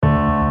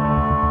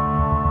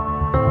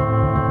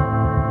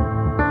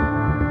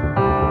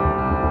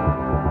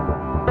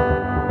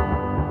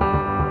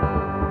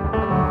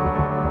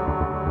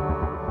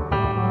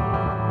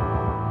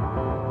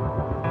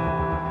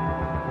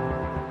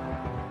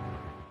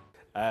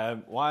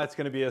Why it's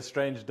going to be a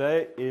strange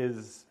day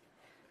is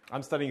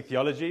I'm studying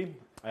theology,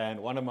 and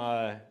one of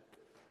my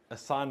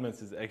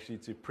assignments is actually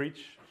to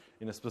preach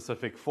in a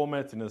specific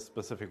format, in a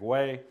specific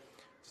way.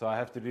 So I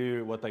have to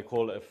do what they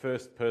call a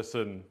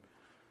first-person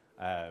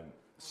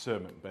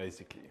sermon,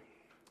 basically.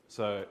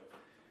 So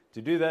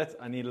to do that,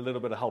 I need a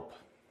little bit of help.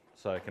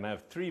 So I can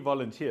have 3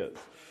 volunteers.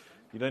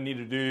 You don't need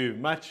to do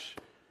much.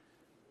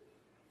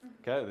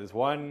 Okay, there's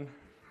 1,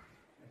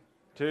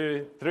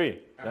 2, 3.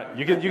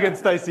 You can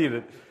stay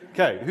seated.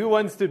 Okay, who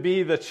wants to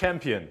be the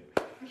champion?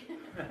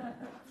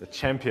 The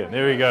champion.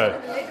 There we go.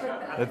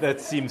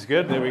 That seems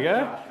good. There we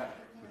go.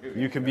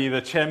 You can be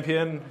the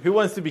champion. Who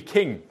wants to be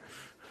king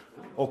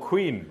or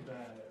queen?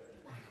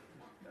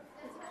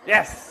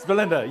 Yes,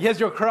 Belinda. Here's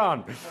your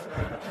crown.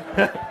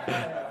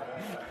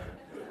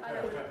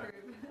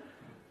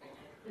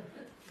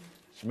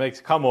 She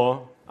makes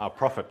Kamo our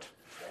prophet.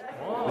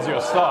 This is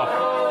your staff.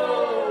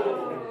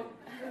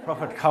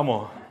 Prophet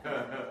Kamo.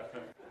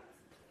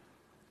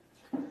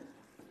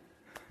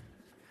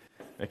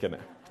 Okay, no.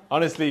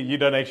 Honestly, you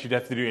don't actually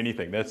have to do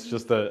anything. That's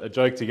just a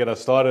joke to get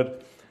us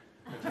started.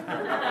 Oh, man,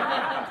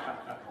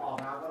 I'm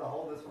going to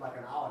hold this for like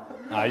an hour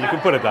now. You can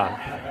put it down.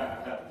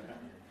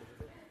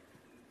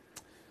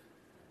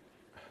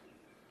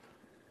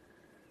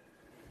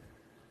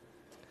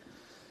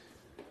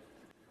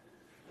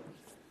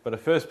 But a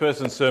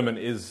first-person sermon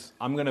is,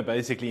 I'm going to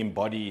basically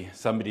embody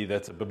somebody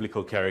that's a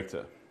biblical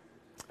character.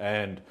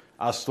 And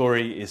our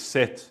story is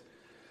set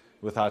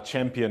with our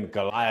champion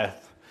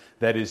Goliath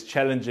that is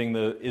challenging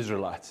the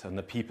Israelites and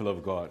the people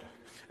of God.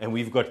 And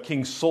we've got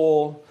King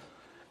Saul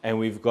and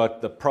we've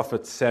got the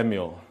prophet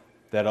Samuel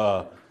that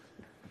are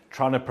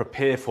trying to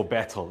prepare for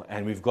battle.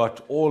 And we've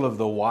got all of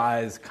the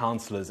wise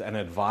counselors and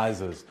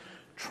advisors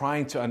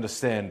trying to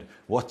understand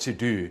what to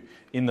do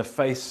in the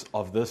face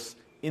of this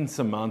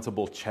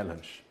insurmountable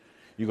challenge.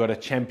 You've got a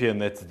champion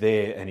that's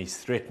there and he's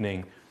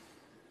threatening.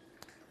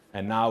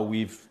 And now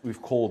we've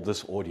called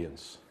this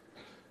audience.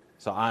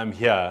 So I'm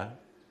here,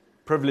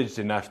 privileged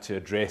enough to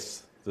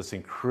address this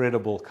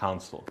incredible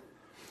council.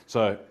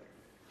 So,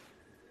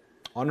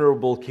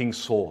 Honorable King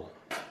Saul,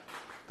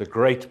 the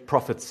great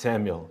prophet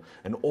Samuel,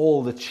 and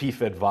all the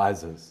chief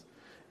advisors,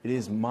 it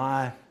is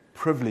my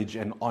privilege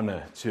and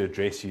honor to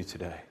address you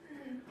today.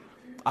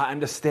 I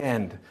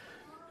understand,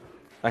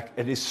 like,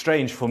 it is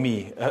strange for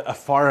me, a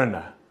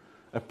foreigner,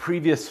 a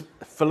previous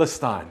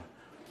Philistine,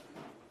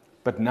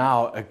 but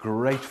now a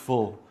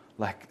grateful,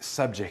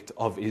 subject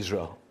of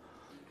Israel.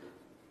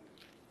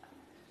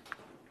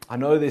 I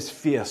know there's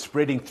fear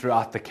spreading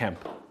throughout the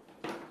camp.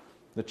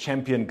 The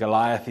champion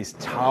Goliath is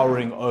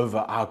towering over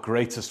our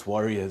greatest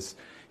warriors.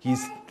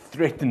 He's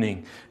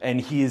threatening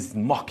and he is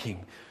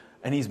mocking.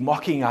 And he's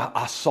mocking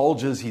our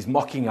soldiers, he's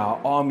mocking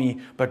our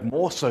army, but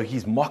more so,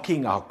 he's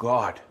mocking our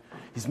God.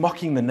 He's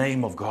mocking the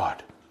name of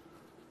God.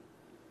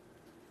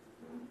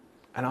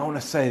 And I want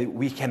to say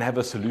we can have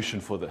a solution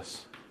for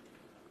this.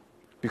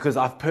 Because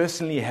I've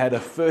personally had a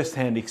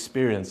first-hand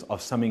experience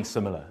of something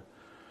similar,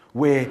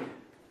 where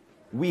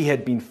we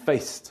had been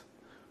faced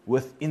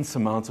with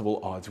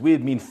insurmountable odds. We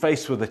had been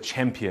faced with a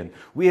champion.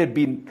 We had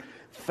been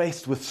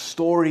faced with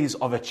stories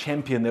of a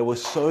champion that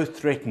was so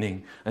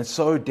threatening and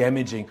so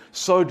damaging,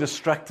 so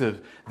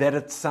destructive, that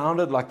it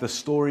sounded like the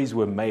stories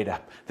were made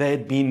up. They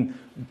had been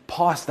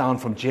passed down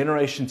from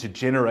generation to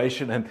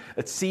generation, and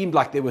it seemed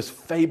like there was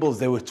fables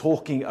they were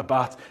talking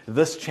about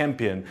this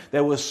champion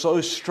that was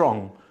so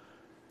strong,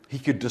 he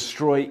could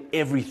destroy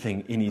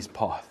everything in his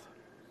path.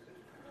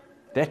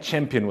 That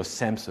champion was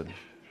Samson.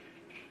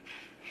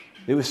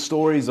 There were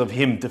stories of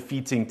him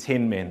defeating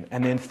 10 men,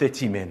 and then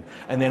 30 men,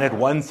 and then at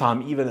one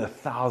time even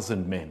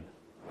 1,000 men.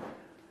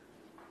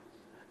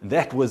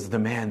 That was the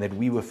man that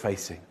we were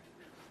facing.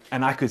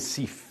 And I could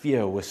see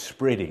fear was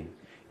spreading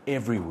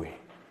everywhere.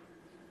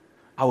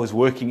 I was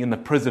working in the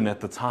prison at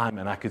the time,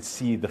 and I could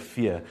see the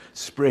fear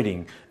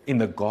spreading in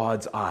the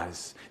guards'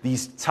 eyes.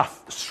 These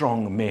tough,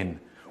 strong men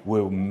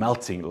were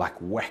melting like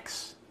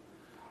wax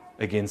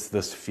against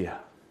this fear.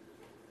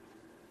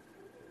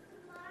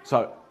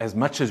 So, as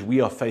much as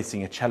we are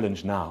facing a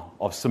challenge now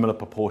of similar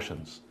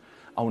proportions,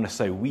 I want to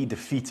say we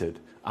defeated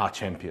our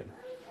champion.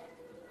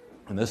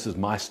 And this is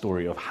my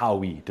story of how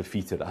we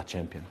defeated our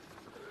champion.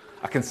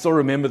 I can still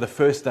remember the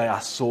first day I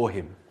saw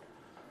him.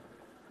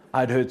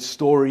 I'd heard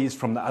stories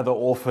from the other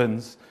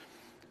orphans.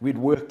 We'd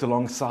worked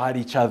alongside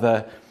each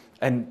other.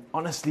 And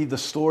honestly, the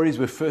stories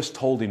were first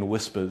told in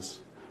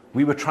whispers.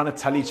 We were trying to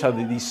tell each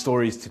other these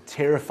stories to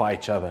terrify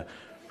each other.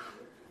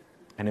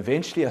 And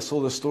eventually I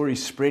saw the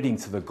stories spreading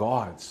to the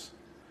guards,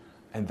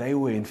 and they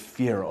were in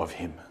fear of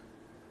him.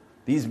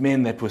 These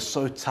men that were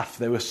so tough,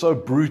 they were so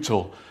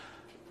brutal,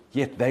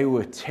 yet they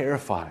were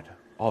terrified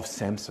of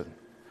Samson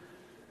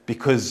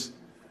because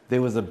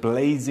there was a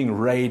blazing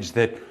rage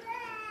that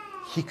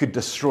he could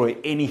destroy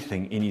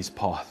anything in his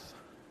path.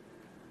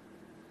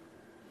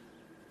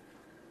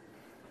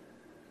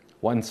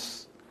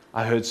 Once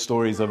I heard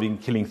stories of him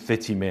killing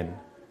 30 men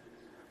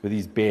with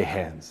his bare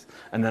hands,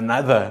 and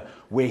another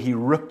where he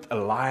ripped a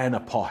lion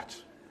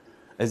apart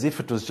as if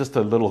it was just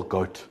a little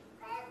goat.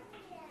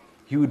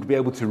 he would be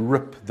able to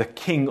rip the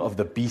king of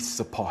the beasts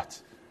apart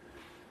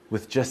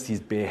with just his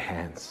bare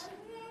hands.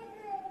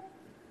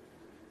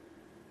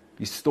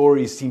 His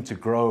stories seemed to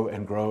grow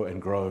and grow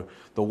and grow.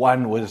 The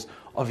one was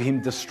of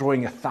him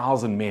destroying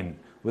 1,000 men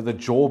with the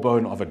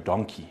jawbone of a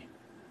donkey.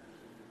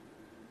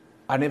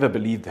 I never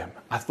believed them.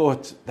 I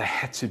thought they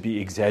had to be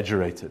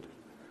exaggerated.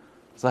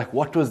 It's like,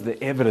 what was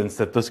the evidence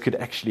that this could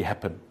actually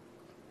happen?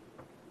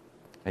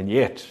 And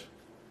yet,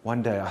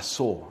 one day I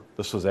saw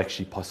this was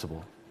actually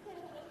possible.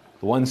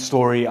 The one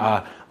story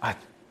I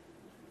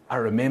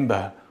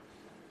remember,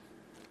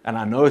 and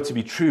I know it to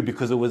be true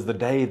because it was the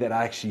day that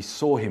I actually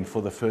saw him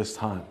for the first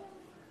time,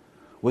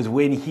 was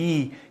when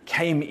he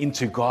came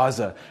into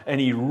Gaza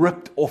and he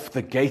ripped off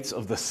the gates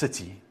of the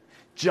city.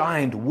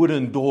 Giant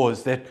wooden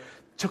doors that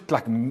took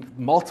like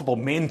multiple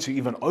men to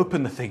even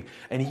open the thing.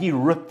 And he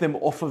ripped them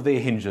off of their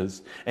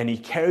hinges and he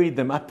carried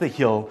them up the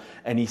hill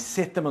and he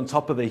set them on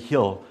top of the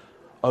hill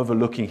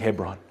overlooking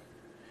Hebron.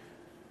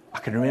 I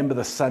can remember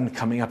the sun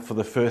coming up for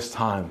the first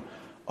time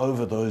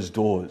over those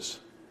doors.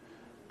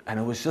 And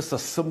it was just a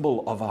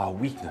symbol of our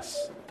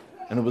weakness.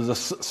 And it was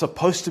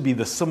supposed to be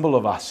the symbol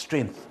of our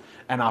strength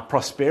and our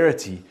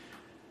prosperity.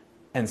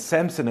 And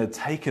Samson had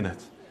taken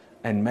it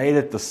and made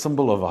it the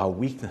symbol of our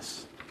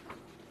weakness.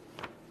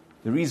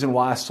 The reason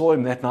why I saw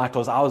him that night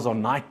was I was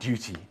on night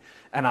duty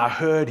and I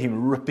heard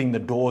him ripping the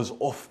doors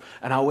off.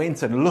 And I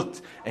went and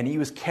looked and he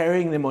was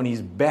carrying them on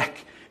his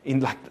back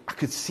I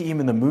could see him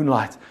in the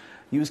moonlight.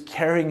 He was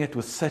carrying it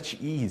with such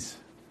ease.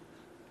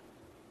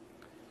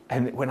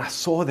 And when I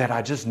saw that,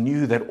 I just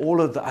knew that all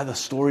of the other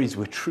stories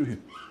were true.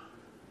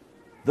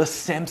 This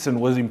Samson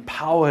was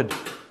empowered.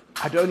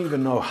 I don't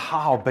even know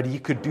how, but he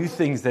could do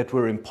things that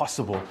were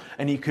impossible.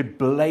 And he could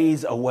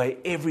blaze away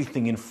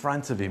everything in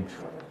front of him.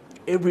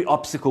 Every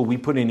obstacle we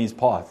put in his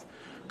path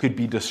could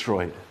be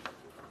destroyed.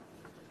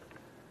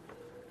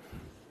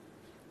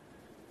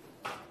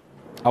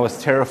 I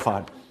was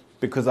terrified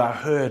because I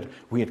heard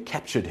we had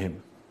captured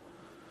him.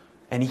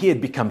 And he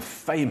had become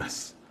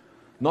famous,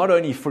 not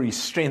only for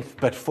his strength,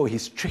 but for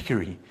his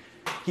trickery.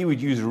 He would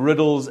use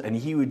riddles and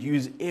he would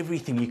use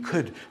everything he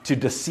could to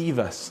deceive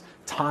us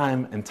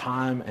time and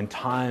time and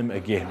time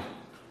again.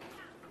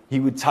 He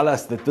would tell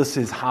us that this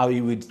is how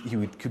he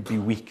could be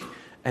weak.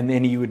 And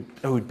then it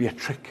would be a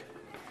trick.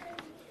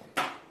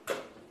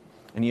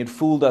 And he had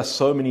fooled us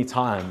so many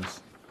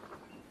times.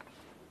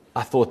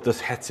 I thought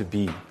this had to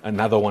be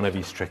another one of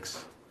his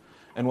tricks.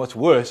 And what's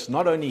worse,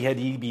 not only had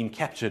he been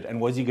captured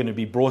and was he going to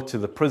be brought to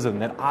the prison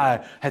that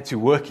I had to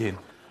work in,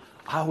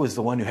 I was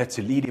the one who had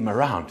to lead him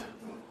around.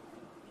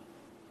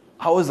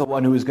 I was the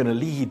one who was going to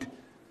lead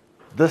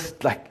this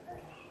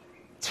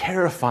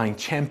terrifying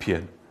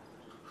champion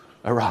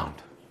around.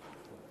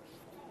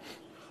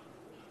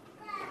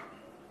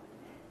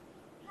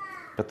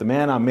 But the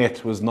man I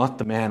met was not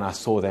the man I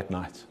saw that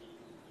night.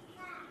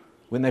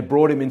 When they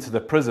brought him into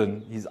the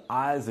prison, his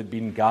eyes had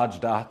been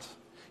gouged out,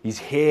 his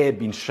hair had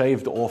been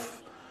shaved off,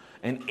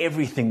 and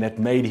everything that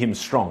made him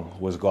strong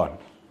was gone.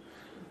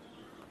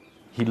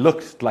 He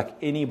looked like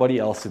anybody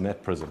else in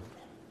that prison,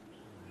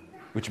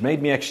 which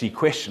made me actually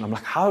question. I'm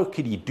like, how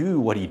could he do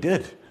what he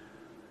did?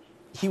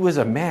 He was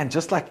a man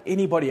just like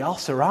anybody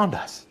else around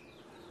us.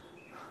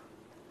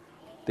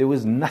 There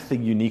was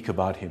nothing unique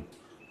about him.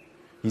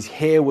 His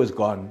hair was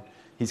gone.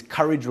 His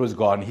courage was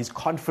gone. His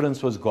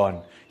confidence was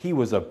gone. He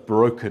was a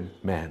broken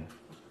man.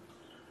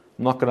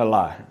 I'm not going to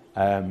lie.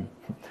 I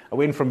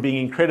went from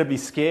being incredibly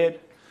scared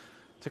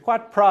to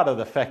quite proud of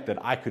the fact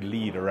that I could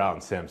lead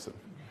around Samson.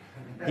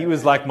 He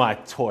was like my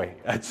toy.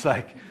 It's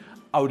like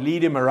I would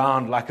lead him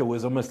around like it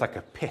was almost like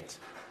a pet.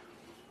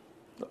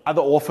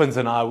 Other orphans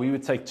and I, we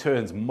would take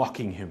turns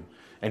mocking him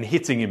and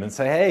hitting him and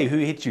say, hey, who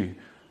hit you?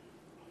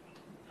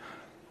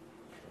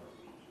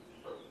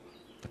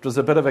 It was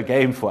a bit of a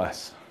game for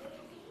us.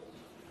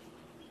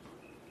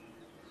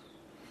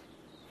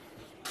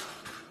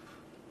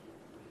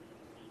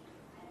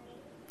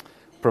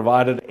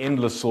 Provided an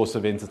endless source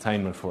of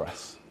entertainment for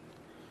us.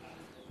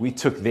 We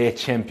took their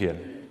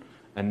champion,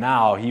 and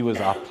now he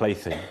was our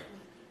plaything.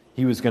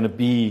 He was going to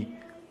be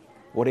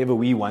whatever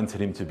we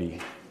wanted him to be.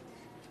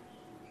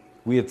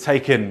 We had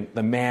taken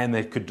the man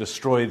that could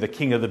destroy the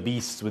king of the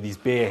beasts with his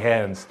bare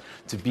hands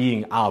to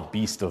being our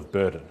beast of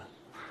burden.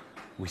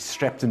 We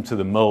strapped him to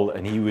the mill,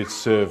 and he would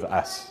serve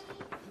us.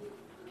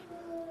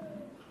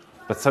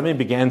 But something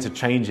began to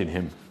change in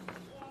him.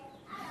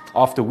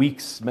 After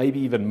weeks,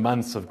 maybe even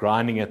months of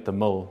grinding at the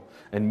mill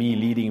and me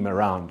leading him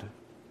around,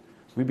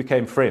 we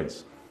became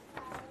friends.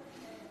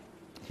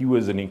 He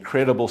was an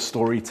incredible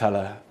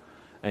storyteller,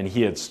 and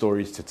he had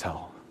stories to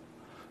tell.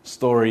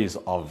 Stories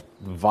of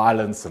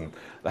violence, and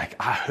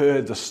I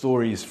heard the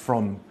stories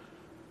from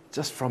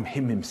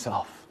him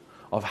himself,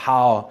 of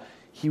how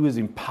he was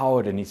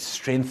empowered and he's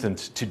strengthened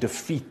to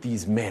defeat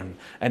these men,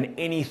 and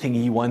anything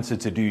he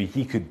wanted to do,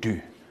 he could do.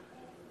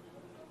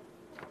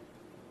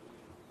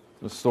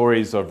 The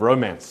stories of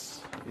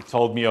romance. He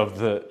told me of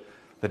the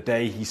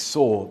day he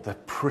saw the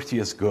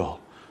prettiest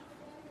girl.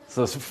 So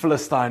this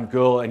Philistine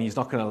girl, and he's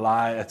not going to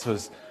lie, it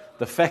was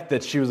the fact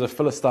that she was a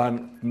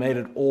Philistine made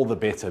it all the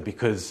better,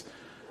 because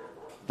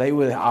they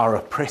were our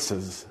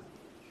oppressors.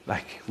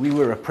 Like, we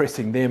were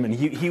oppressing them. And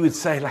he would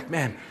say, like,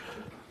 man,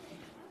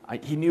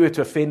 he knew it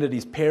offended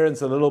his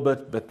parents a little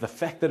bit, but the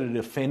fact that it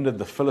offended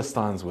the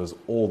Philistines was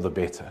all the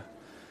better.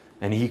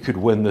 And he could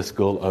win this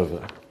girl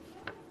over.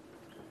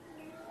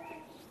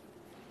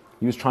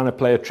 He was trying to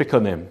play a trick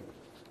on them.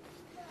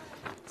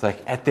 It's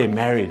like at their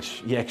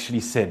marriage, he actually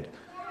said,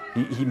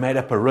 he made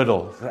up a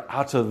riddle.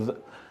 Out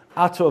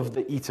of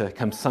the eater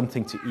comes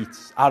something to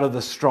eat. Out of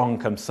the strong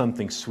comes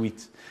something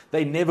sweet.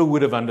 They never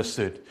would have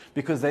understood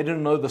because they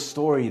didn't know the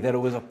story, that it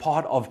was a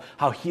part of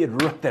how he had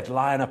ripped that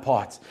lion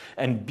apart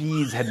and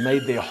bees had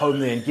made their home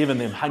there and given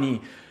them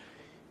honey.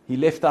 He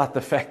left out the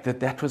fact that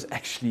that was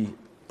actually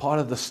part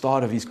of the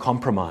start of his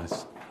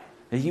compromise.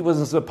 That he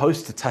wasn't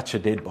supposed to touch a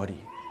dead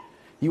body.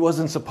 He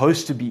wasn't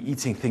supposed to be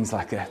eating things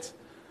like that.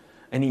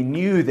 And he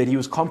knew that he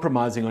was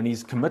compromising on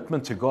his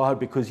commitment to God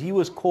because he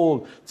was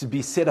called to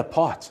be set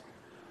apart.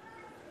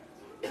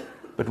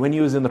 But when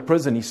he was in the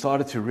prison, he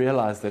started to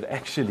realize that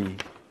actually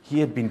he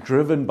had been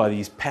driven by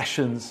these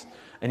passions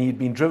and he had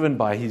been driven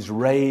by his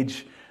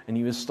rage, and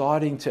he was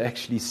starting to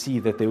actually see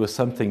that there was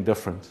something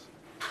different.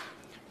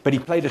 But he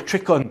played a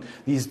trick on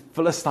these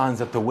Philistines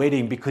at the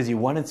wedding because he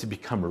wanted to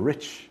become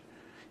rich.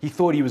 He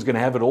thought he was going to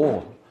have it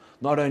all.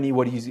 Not only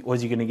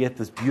was he going to get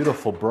this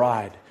beautiful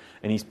bride,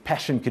 and his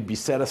passion could be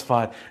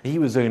satisfied, he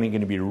was only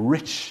going to be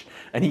rich,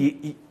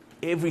 and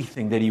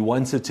everything that he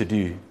wanted to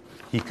do,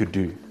 he could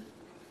do.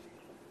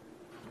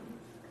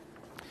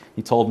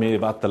 He told me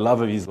about the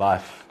love of his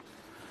life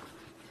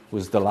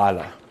was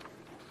Delilah.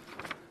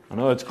 I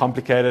know it's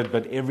complicated,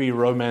 but every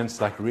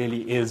romance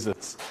really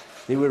is.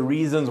 There were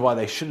reasons why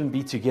they shouldn't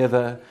be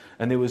together,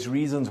 and there was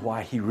reasons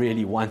why he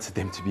really wanted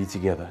them to be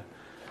together.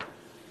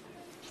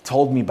 He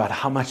told me about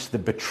how much the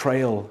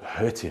betrayal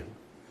hurt him.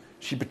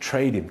 She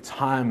betrayed him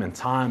time and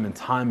time and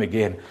time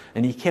again,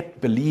 and he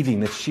kept believing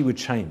that she would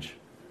change.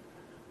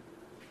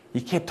 He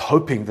kept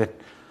hoped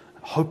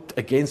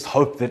against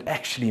hope that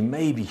actually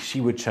maybe she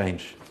would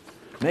change.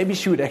 Maybe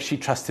she would actually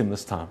trust him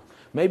this time.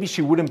 Maybe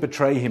she wouldn't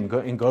betray him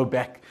and go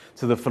back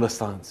to the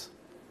Philistines.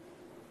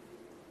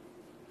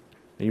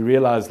 He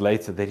realized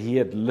later that he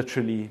had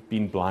literally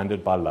been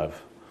blinded by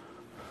love.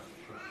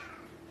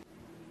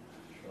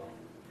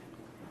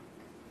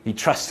 He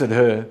trusted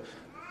her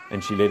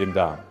and she let him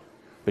down.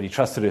 But he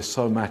trusted her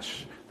so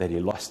much that he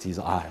lost his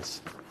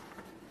eyes.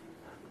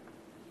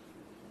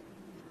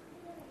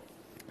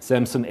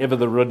 Samson, ever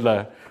the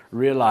Riddler,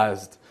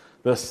 realized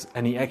this,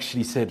 and he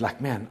actually said,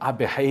 man, I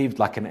behaved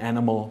like an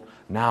animal,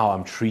 now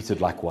I'm treated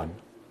like one.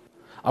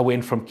 I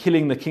went from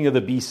killing the king of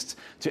the beasts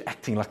to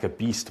acting like a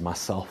beast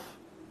myself,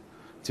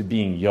 to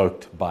being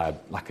yoked by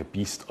like a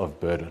beast of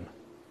burden.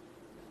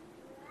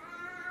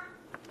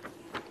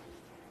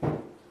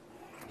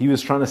 He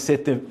was trying to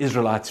set the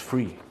Israelites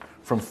free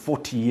from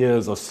 40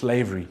 years of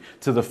slavery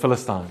to the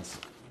Philistines.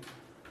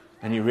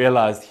 And he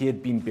realized he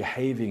had been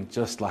behaving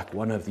just like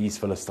one of these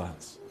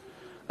Philistines,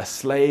 a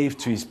slave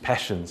to his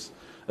passions,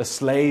 a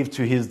slave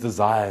to his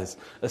desires,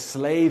 a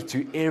slave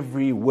to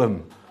every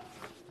whim.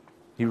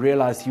 He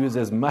realized he was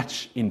as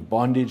much in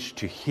bondage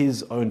to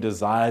his own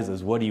desires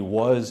as what he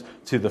was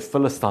to the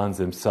Philistines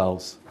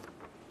themselves.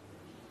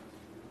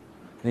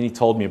 Then he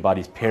told me about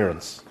his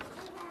parents.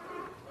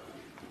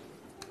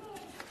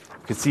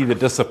 I could see the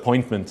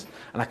disappointment,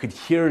 and I could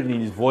hear it in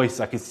his voice.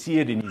 I could see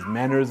it in his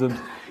mannerisms.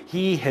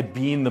 He had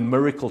been the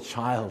miracle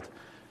child.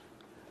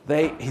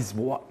 His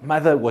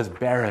mother was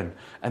barren,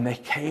 and they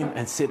came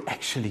and said,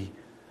 actually,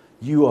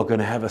 you are going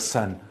to have a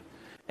son,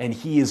 and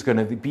he is going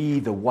to be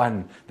the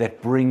one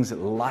that brings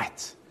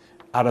light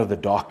out of the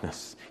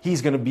darkness.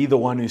 He's going to be the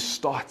one who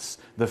starts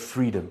the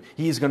freedom.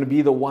 He's going to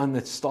be the one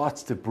that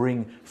starts to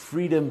bring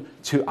freedom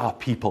to our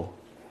people.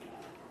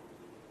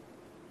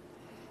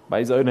 By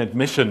his own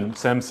admission,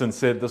 Samson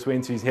said this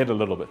went to his head a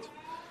little bit.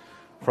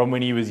 From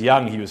when he was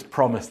young, he was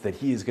promised that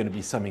he is going to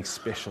be something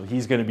special.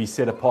 He's going to be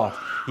set apart.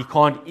 He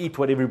can't eat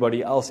what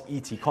everybody else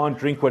eats. He can't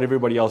drink what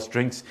everybody else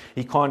drinks.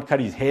 He can't cut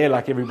his hair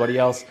like everybody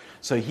else.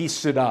 So he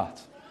stood out.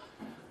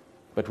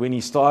 But when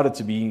he started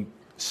to be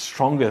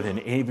stronger than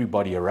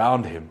everybody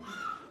around him,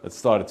 it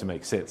started to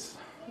make sense.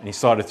 And he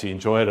started to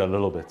enjoy it a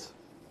little bit.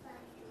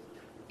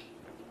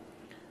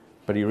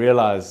 But he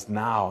realized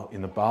now,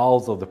 in the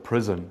bowels of the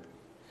prison,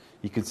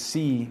 he could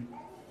see,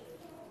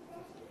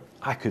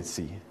 I could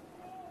see,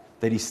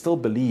 that he still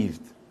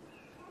believed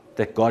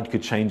that God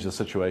could change the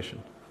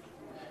situation.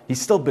 He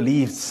still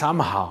believed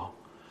somehow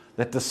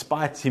that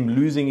despite him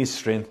losing his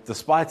strength,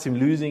 despite him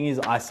losing his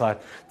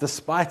eyesight,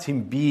 despite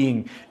him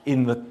being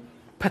in the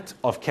pit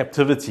of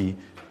captivity,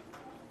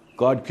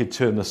 God could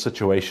turn the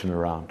situation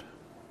around.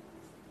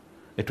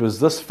 It was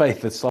this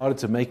faith that started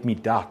to make me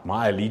doubt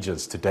my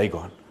allegiance to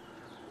Dagon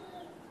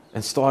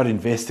and start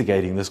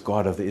investigating this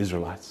God of the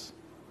Israelites.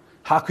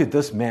 How could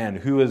this man,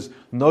 who is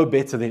no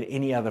better than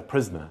any other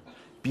prisoner,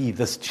 be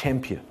this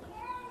champion?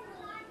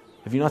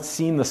 Have you not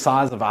seen the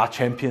size of our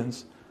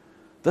champions?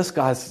 This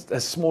guy's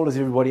as small as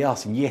everybody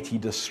else, and yet he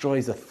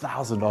destroys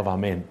 1,000 of our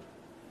men.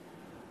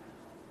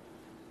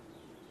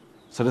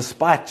 So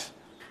despite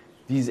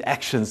these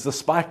actions,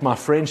 despite my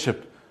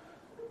friendship,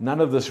 none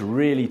of this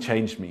really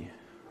changed me.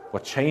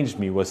 What changed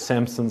me was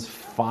Samson's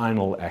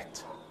final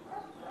act.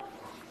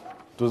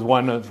 It was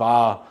one of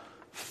our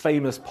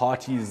famous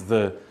parties.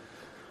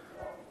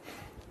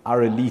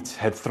 Our elite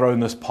had thrown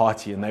this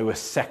party, and they were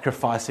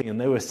sacrificing and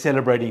they were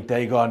celebrating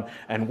Dagon.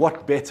 And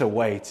what better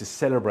way to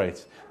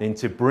celebrate than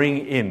to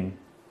bring in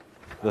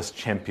this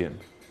champion,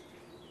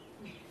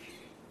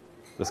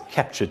 this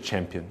captured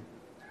champion,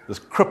 this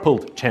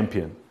crippled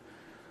champion.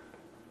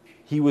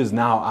 He was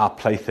now our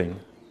plaything.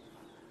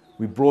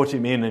 We brought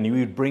him in, and we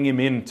would bring him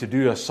in to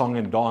do a song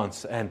and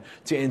dance and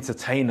to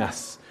entertain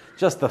us.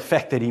 Just the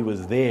fact that he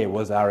was there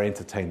was our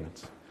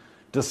entertainment,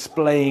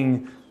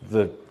 displaying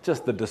the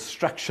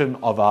destruction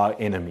of our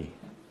enemy.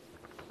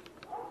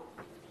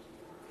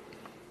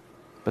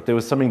 But there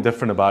was something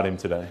different about him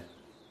today.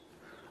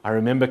 I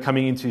remember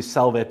coming into his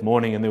cell that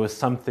morning, and there was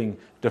something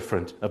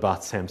different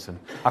about Samson.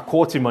 I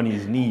caught him on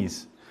his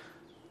knees,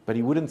 but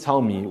he wouldn't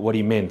tell me what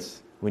he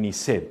meant when he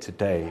said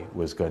today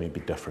was going to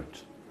be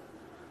different.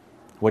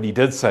 What he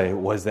did say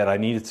was that I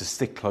needed to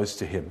stick close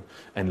to him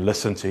and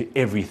listen to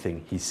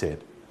everything he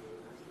said.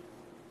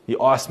 He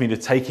asked me to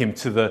take him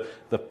to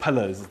the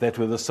pillars that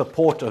were the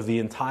support of the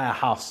entire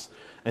house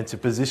and to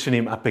position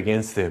him up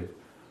against them.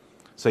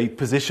 So he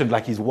positioned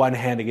like his one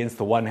hand against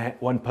the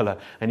one pillar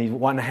and his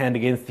one hand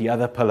against the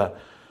other pillar.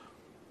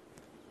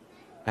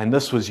 And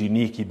this was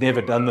unique. He'd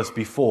never done this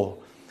before.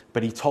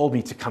 But he told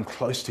me to come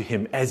close to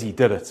him as he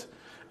did it.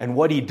 And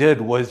what he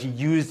did was he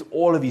used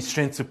all of his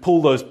strength to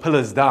pull those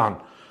pillars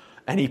down.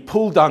 And he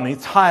pulled down the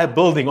entire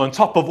building on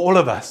top of all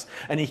of us.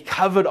 And he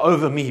covered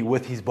over me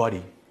with his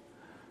body.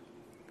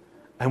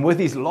 And with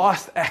his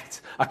last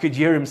act, I could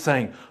hear him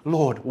saying,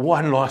 Lord,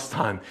 one last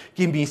time,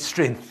 give me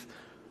strength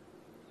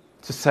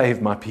to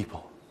save my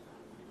people.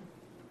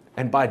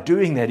 And by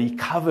doing that, he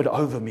covered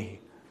over me.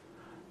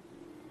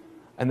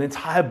 And the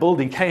entire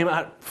building came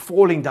out,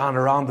 falling down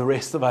around the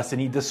rest of us, and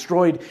he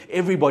destroyed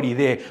everybody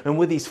there. And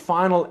with his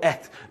final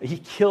act, he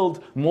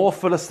killed more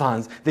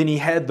Philistines than he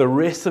had the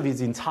rest of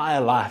his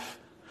entire life.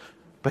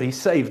 But he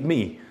saved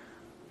me.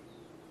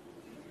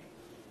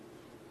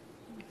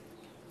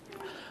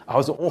 I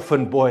was an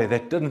orphan boy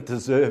that didn't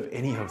deserve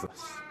any of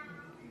this.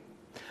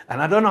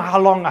 And I don't know how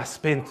long I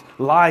spent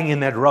lying in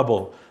that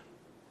rubble.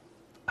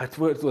 It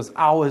was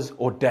hours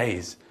or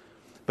days.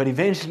 But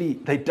eventually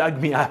they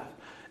dug me up,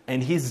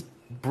 and his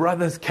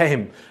brothers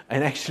came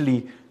and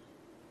actually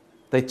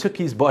they took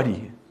his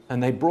body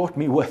and they brought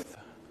me with.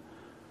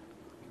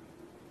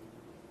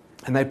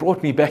 And they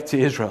brought me back to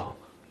Israel.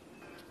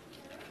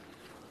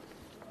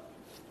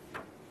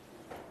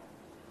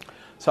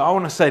 So I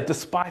want to say,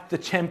 despite the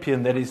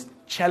champion that is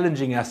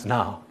challenging us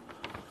now,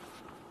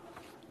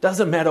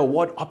 doesn't matter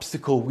what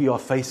obstacle we are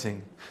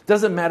facing,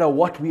 doesn't matter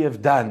what we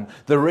have done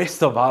the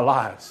rest of our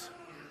lives,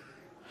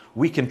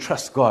 we can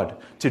trust God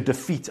to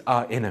defeat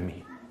our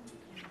enemy.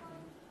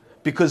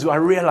 Because I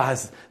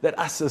realized that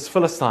us as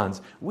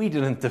Philistines, we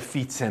didn't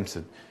defeat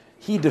Samson.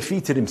 He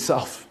defeated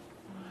himself.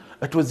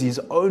 It was his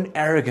own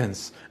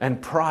arrogance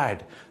and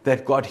pride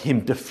that got him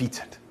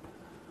defeated.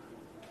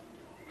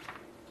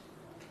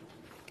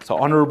 So,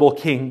 Honorable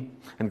King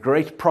and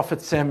great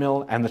prophet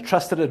Samuel and the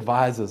trusted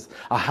advisors,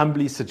 I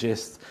humbly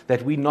suggest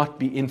that we not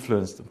be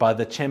influenced by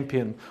the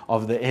champion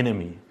of the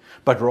enemy,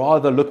 but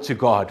rather look to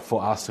God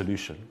for our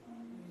solution.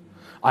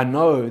 I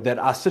know that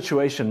our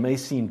situation may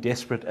seem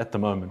desperate at the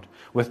moment,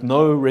 with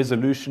no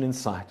resolution in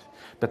sight,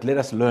 but let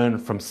us learn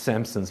from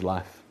Samson's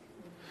life.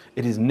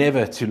 It is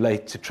never too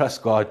late to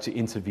trust God to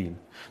intervene,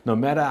 no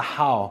matter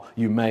how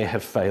you may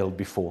have failed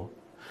before.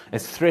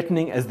 As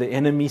threatening as the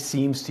enemy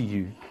seems to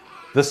you,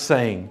 this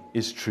saying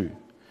is true.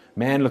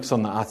 Man looks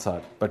on the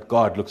outside, but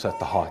God looks at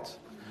the heart.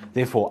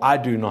 Therefore, I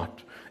do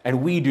not,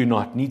 and we do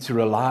not need to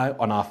rely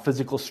on our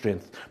physical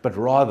strength, but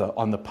rather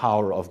on the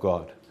power of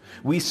God.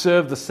 We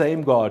serve the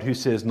same God who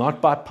says,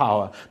 not by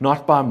power,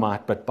 not by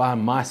might, but by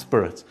my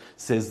Spirit,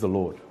 says the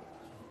Lord.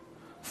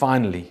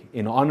 Finally,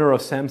 in honor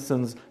of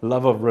Samson's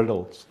love of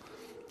riddles,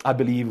 I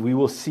believe we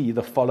will see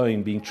the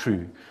following being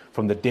true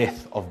from the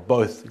death of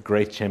both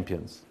great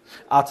champions.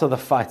 Out of the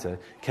fighter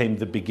came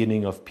the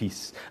beginning of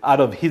peace. Out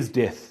of his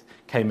death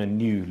came a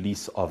new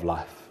lease of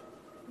life.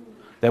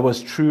 That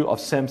was true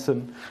of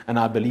Samson, and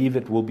I believe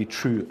it will be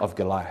true of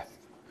Goliath.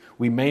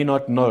 We may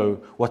not know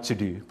what to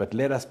do, but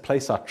let us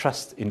place our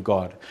trust in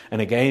God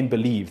and again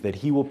believe that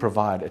He will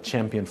provide a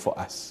champion for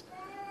us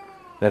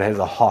that has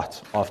a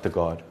heart after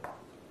God.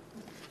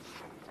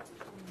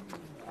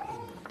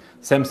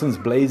 Samson's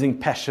blazing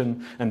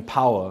passion and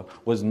power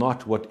was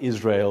not what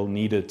Israel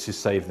needed to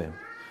save them,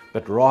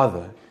 but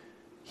rather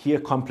he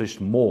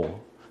accomplished more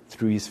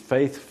through his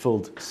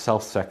faith-filled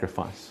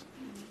self-sacrifice.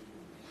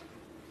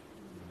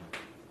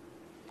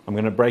 I'm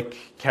going to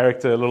break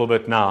character a little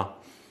bit now,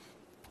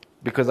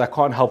 because I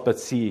can't help but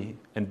see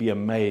and be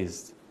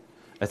amazed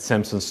at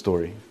Samson's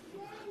story.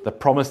 The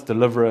promised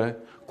deliverer,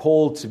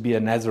 called to be a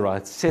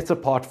Nazirite, set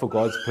apart for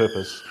God's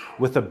purpose,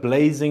 with a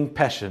blazing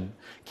passion,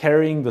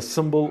 carrying the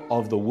symbol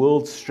of the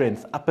world's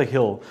strength up a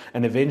hill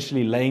and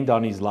eventually laying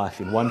down his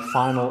life in one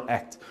final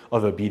act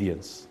of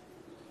obedience.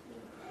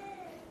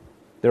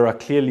 There are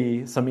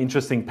clearly some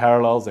interesting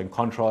parallels and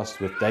contrasts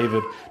with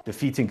David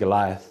defeating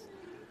Goliath,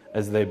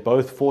 as they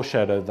both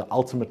foreshadow the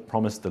ultimate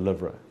promised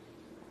deliverer,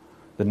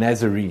 the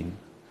Nazarene,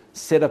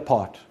 set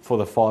apart for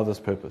the Father's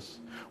purpose.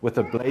 With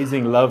a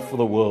blazing love for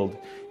the world,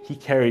 he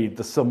carried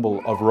the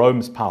symbol of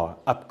Rome's power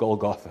up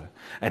Golgotha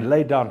and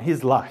laid down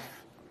his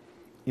life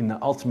in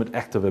the ultimate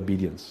act of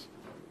obedience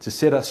to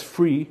set us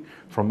free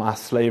from our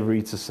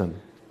slavery to sin.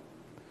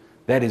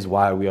 That is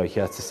why we are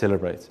here to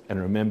celebrate and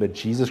remember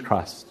Jesus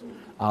Christ,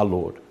 our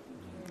Lord,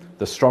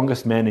 the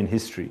strongest man in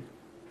history,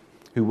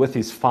 who with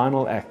his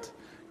final act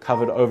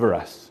covered over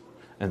us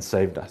and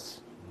saved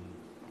us.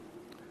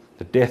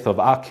 The death of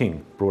our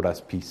King brought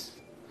us peace.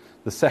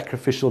 The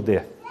sacrificial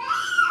death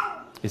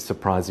is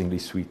surprisingly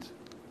sweet.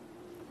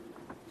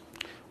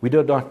 We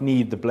do not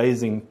need the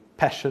blazing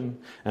passion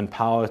and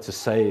power to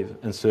save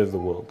and serve the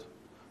world,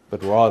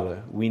 but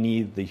rather we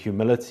need the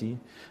humility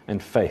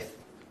and faith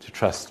to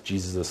trust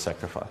Jesus'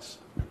 sacrifice.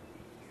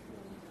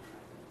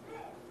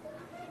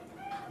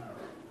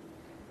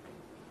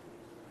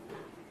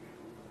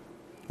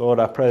 Lord,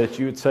 I pray that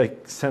you would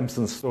take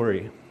Samson's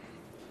story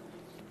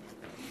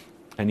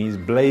and his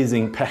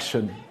blazing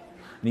passion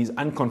and his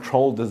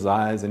uncontrolled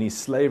desires and his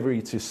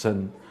slavery to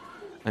sin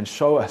and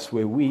show us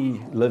where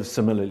we live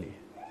similarly.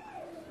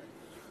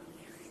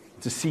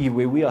 To see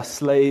where we are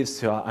slaves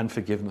to our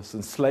unforgiveness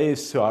and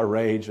slaves to our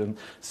rage and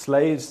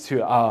slaves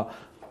to our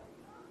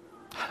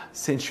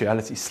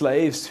sensuality,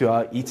 slaves to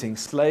our eating,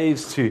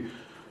 slaves to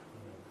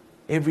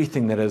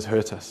everything that has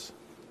hurt us.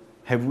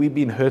 Have we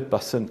been hurt by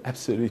sin?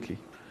 Absolutely.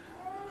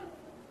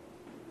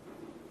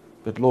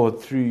 But Lord,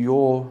 through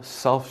your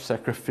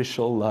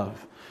self-sacrificial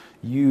love,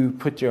 you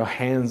put your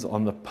hands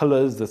on the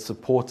pillars that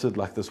supported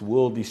like this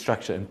worldly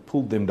structure and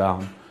pulled them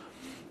down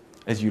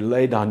as you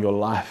lay down your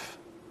life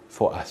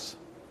for us.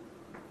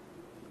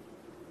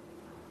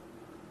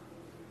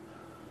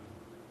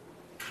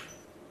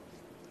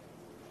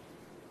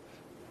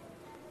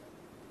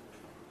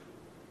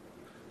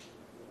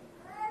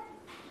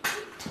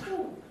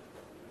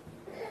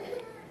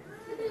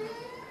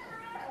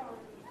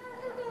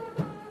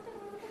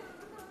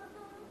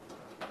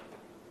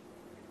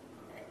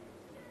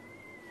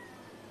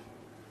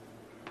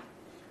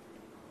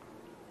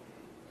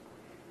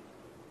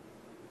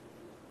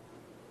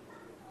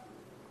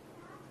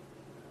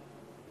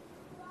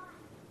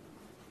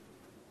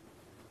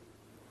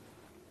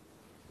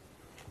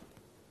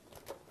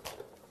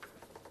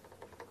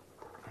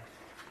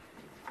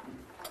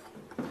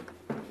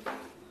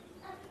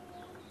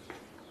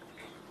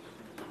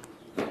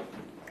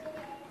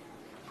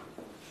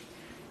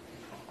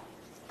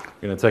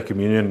 We're going to take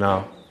communion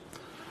now.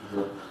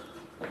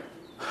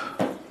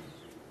 I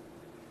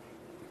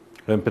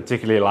don't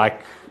particularly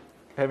like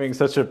having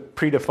such a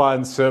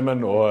predefined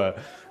sermon or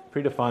a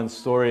predefined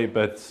story,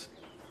 but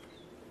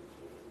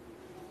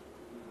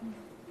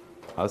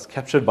I was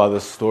captured by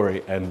this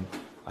story, and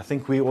I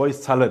think we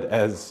always tell it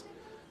as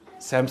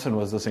Samson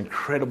was this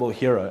incredible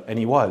hero, and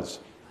he was.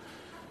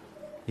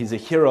 He's a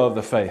hero of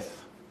the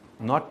faith,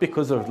 not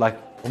because of like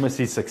almost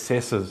his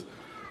successes,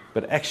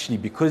 but actually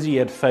because he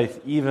had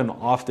faith even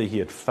after he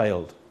had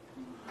failed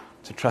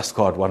to trust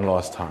God one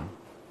last time.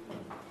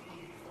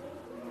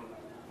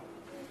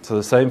 So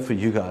the same for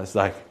you guys,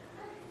 like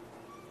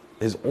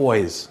there's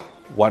always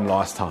one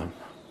last time.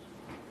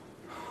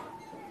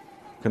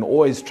 You can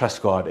always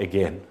trust God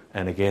again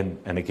and again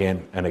and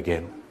again and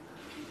again.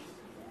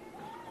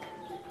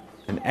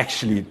 And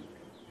actually,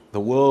 the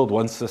world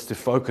wants us to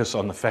focus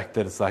on the fact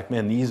that it's like,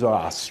 man, these are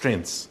our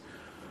strengths.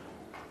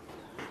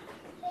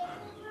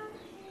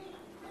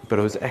 But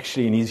it was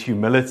actually in his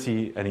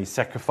humility and his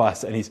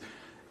sacrifice and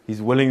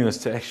his willingness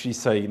to actually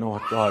say, you know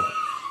what, God,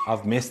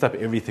 I've messed up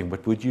everything,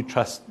 but would you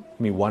trust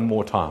me one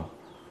more time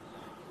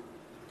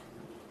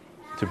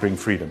to bring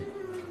freedom?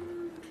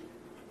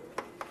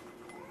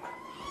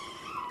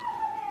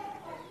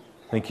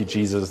 Thank you,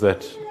 Jesus,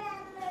 that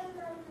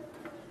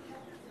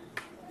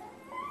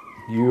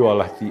you are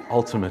like the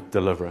ultimate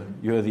deliverer.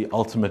 You are the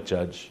ultimate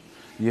judge.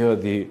 You are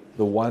the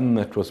one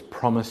that was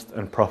promised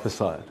and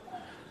prophesied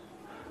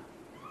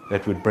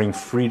that would bring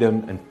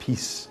freedom and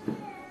peace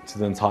to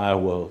the entire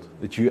world.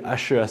 That you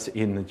usher us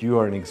in, that you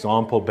are an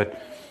example,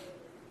 but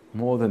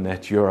more than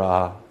that, you're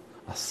our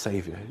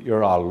Savior.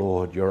 You're our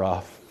Lord. You're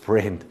our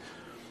friend.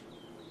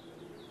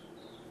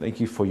 Thank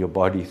you for your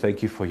body.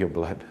 Thank you for your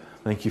blood.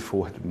 Thank you for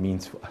what it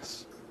means for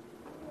us.